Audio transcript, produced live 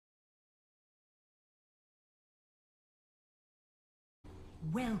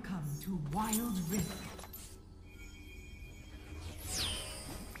Welcome to Wildrift.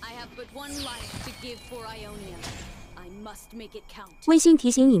 I have but one life to give for Ionia. I must make it count. 温馨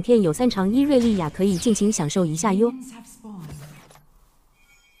提醒：影片有3场伊瑞莉雅可以尽情享受一下哟。 Minions have spawned.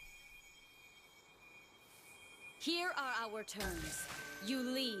 Here are our terms. You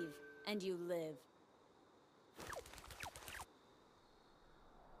leave and you live.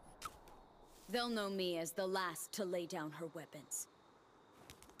 They'll know me as the last to lay down her weapons.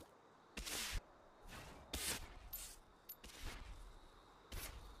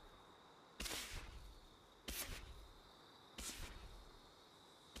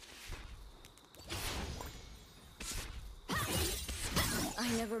 I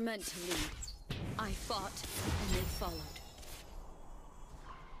never meant to leave. I fought, and they followed.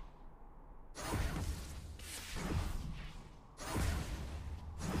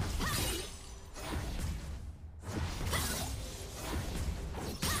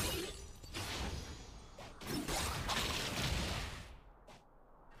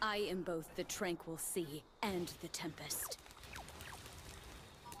 I am both the tranquil sea and the tempest.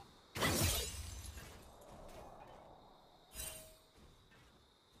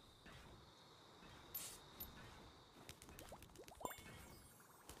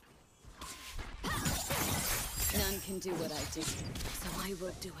 None can do what I do, so I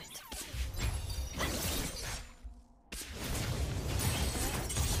will do it.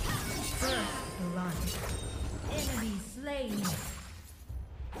 First blood. Enemy slain.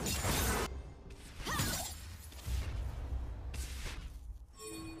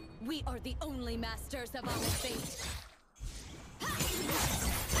 We are the only masters of our fate.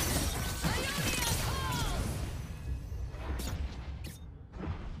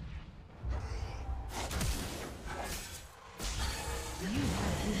 You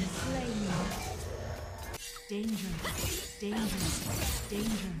have been slain. Danger. Danger.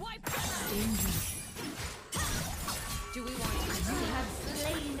 Danger. Danger. Do we want to You have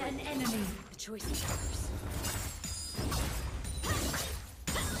slain an enemy. The choice is ours.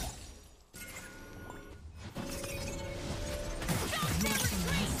 Your team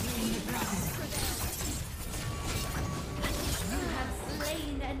has slain the dragon. You have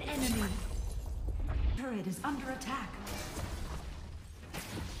slain an enemy. Turret is under attack.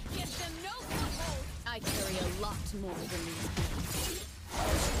 Give them no foothold. I carry a lot more than these.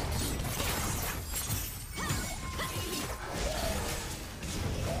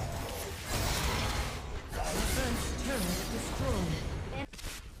 First turret destroyed.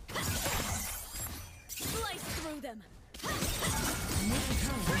 Slice through them. Middle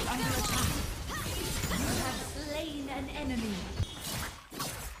turret is under attack. You have slain an enemy.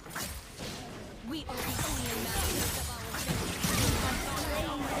 We are the only masters of our fate. You have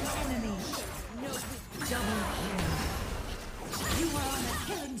slain an enemy. No weakness. Double kill. You are on a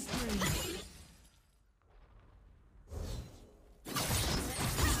killing spree.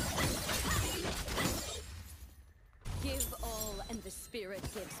 Give all and the spirit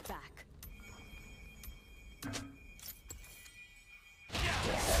gives back.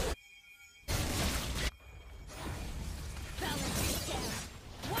 Balance it down.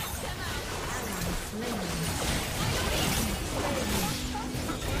 Wipe them out. Slain.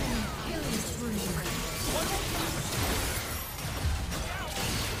 Killing spree.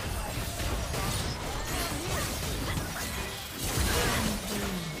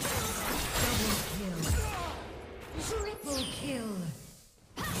 Triple kill.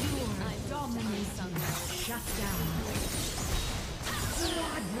 You are dominating. Shut down.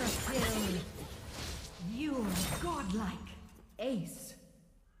 Quadra kill. You are godlike. Ace.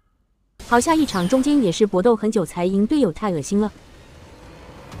 好，下一场中间也是搏斗很久才赢队友，太恶心了。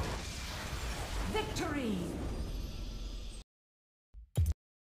 Victory.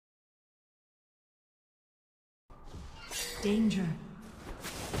 Danger.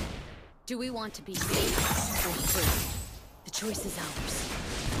 Do we want to be safe or free? The choice is ours.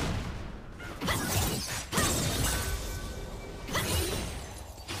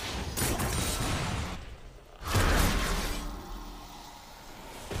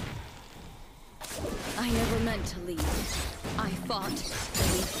 I never meant to leave. I fought,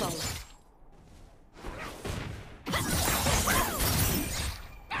 and we followed.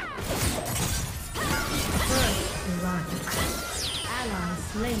 Blood. Ally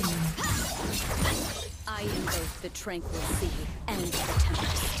slain. I am both the tranquil sea and the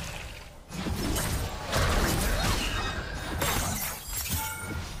tempest.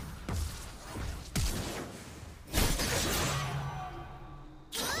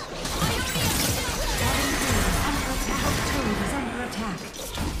 Under attack.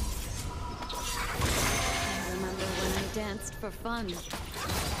 I remember when I danced for fun.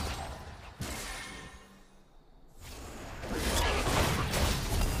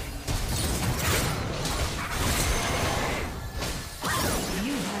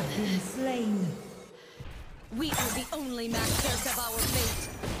 only masters of our fate.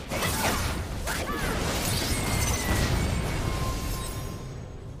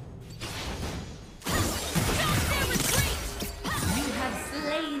 You have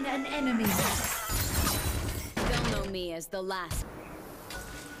slain an enemy. They'll know me as the last.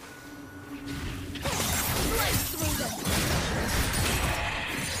 Slice through them.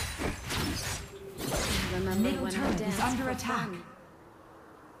 Remember Middle when I turret is danced under for attack. fun?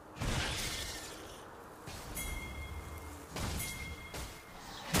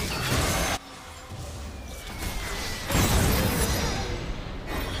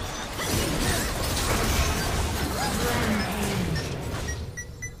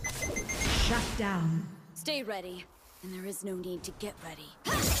 Shut down. Stay ready, and there is no need to get ready.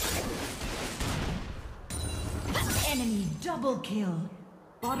 Enemy double kill.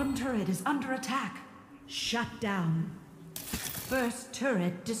 Bottom turret is under attack. Shut down. First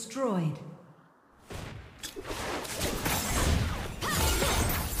turret destroyed.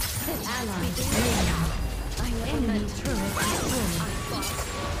 Ally slain. Enemy turret destroyed. I fought,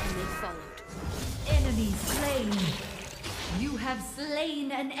 and they followed. Enemy slain. You have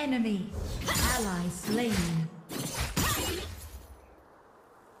slain an enemy. Ally slain.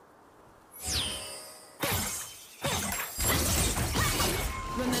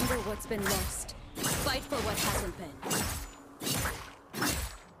 Remember what's been lost. Fight for what hasn't been.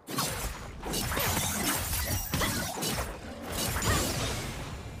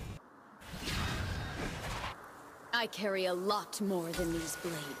 I carry a lot more than these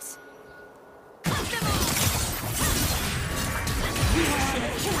blades. Cut them off!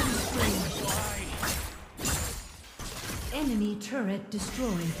 Enemy turret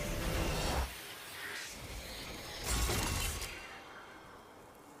destroyed.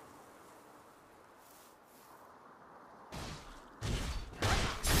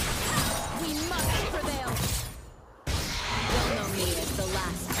 We must prevail! They'll know me as the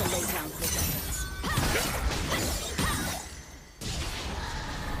last to lay down possessions.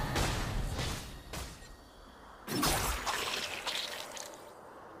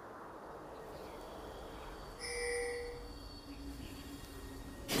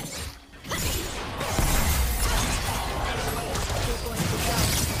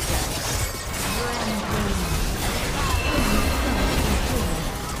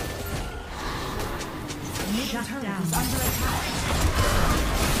 Shut down. Under attack.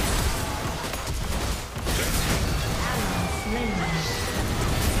 Ally slain.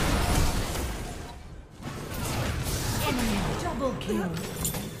 Enemy double kill.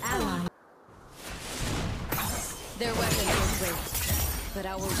 Ally. Their weapons are great, but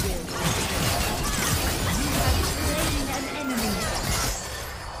our will. You have slain an enemy.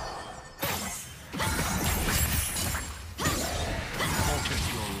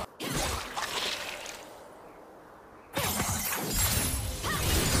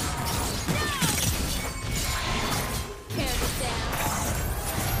 Tear this down.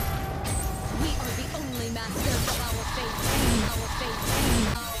 We are the only masters of our fate. Our fate.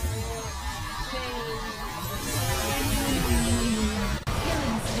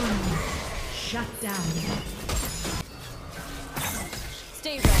 Killing spree. Shut down.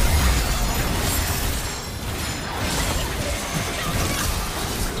 Stay ready.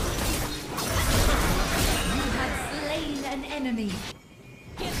 You have slain an enemy.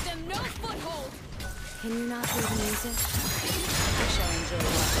 Give them no foothold. Can you not hear the music? I shall enjoy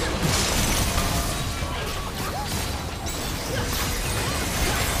watching.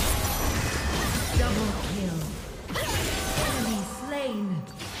 Double kill. Enemy slain.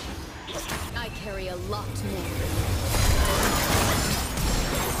 I carry a lot more.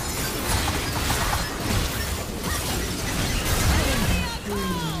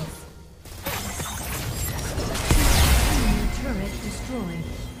 Enemy turret destroyed.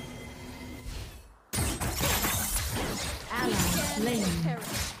 Ally slain.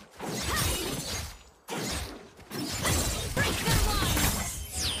 Perish. Break their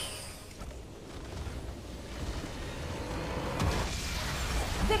lines.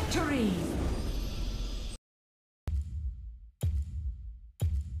 Victory!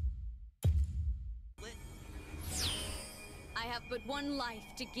 I have but one life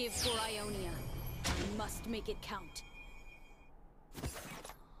to give for Ionia. I must make it count.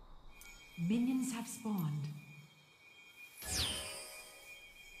 Minions have spawned.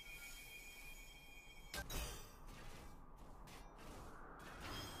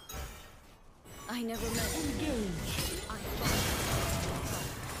 I never meant Engage. I fought.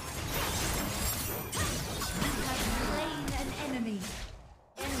 You have slain an enemy.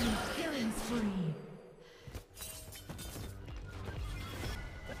 Enemy killing spree.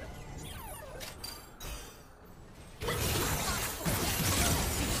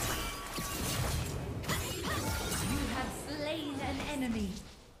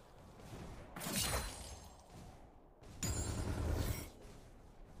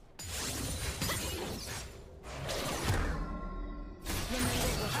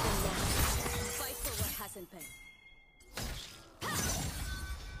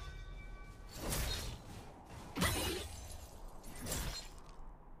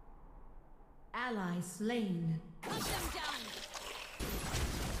 Ally slain. Hunt them down.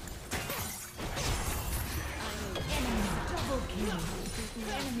 Enemy double kill.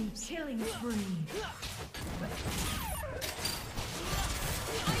 Enemy killing spree.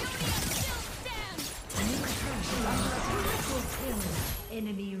 Triple kill.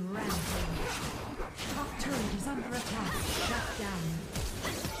 Enemy rampage. Top turret is under attack. Shut down.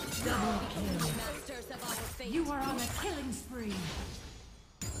 Double kill. Masters of our fate. You are on a killing spree.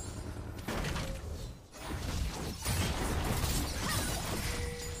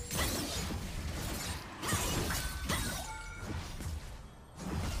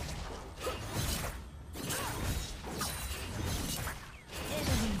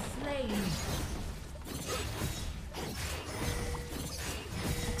 Enemy slain.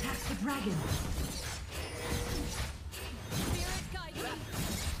 Attack the dragon. Spirit guide me.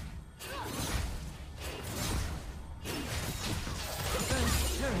 First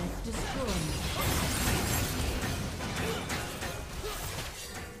turret destroyed.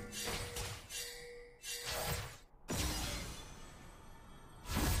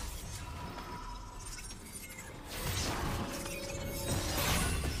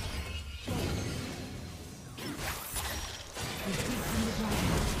 Defeating the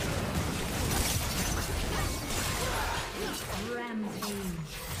dragon.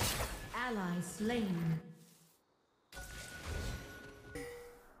 Rampage. Ally slain.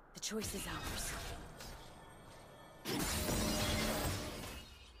 The choice is ours.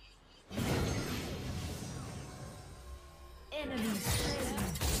 Enemy slain.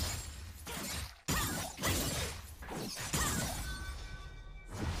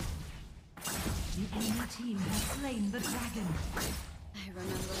 The enemy team has slain the dragon. I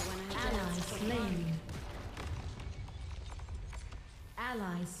remember when I Ally danced with slain. mine.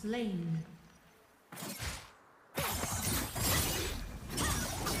 Ally slain.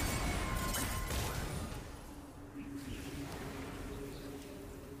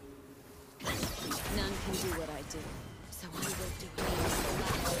 None can do what I do, so I will do it.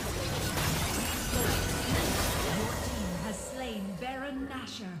 Your team has slain Baron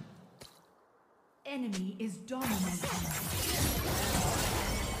Nashor. Enemy is dominating.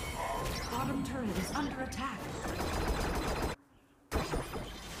 Bottom turret is under attack.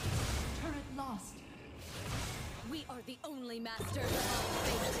 Turret lost. We are the only masters of our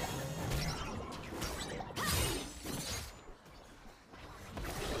fate.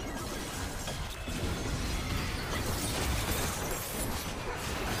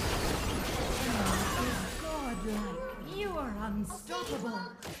 Godlike. You are unstoppable.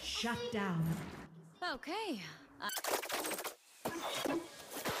 Shut down. Okay.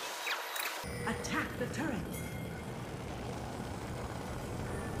 Attack the turret.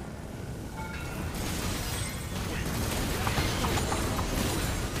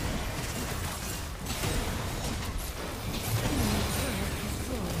 Enemy turret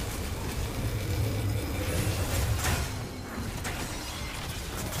destroyed.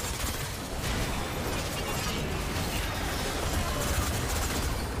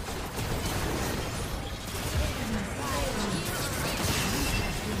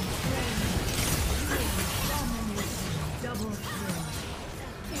 Double kill.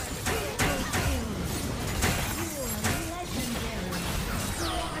 Triple kill. You are legendary.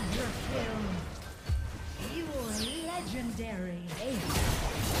 Quadra kill. You are legendary.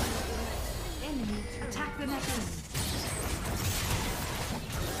 Enemy attack the next.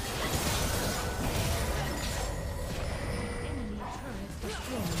 Enemy turret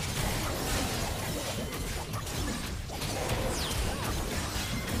destroyed.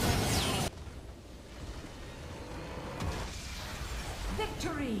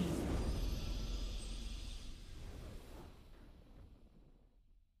 Victory!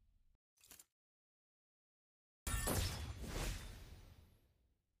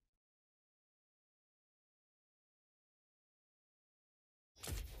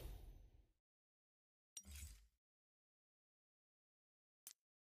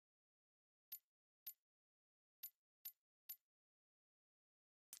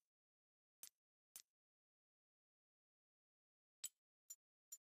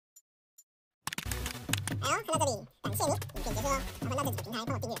好，看到这里，感谢你，影片结束喽。麻烦到这几个平台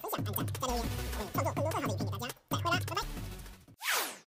帮我订阅、分享、按赞、加留言，为你创作更多更好的影片给大家。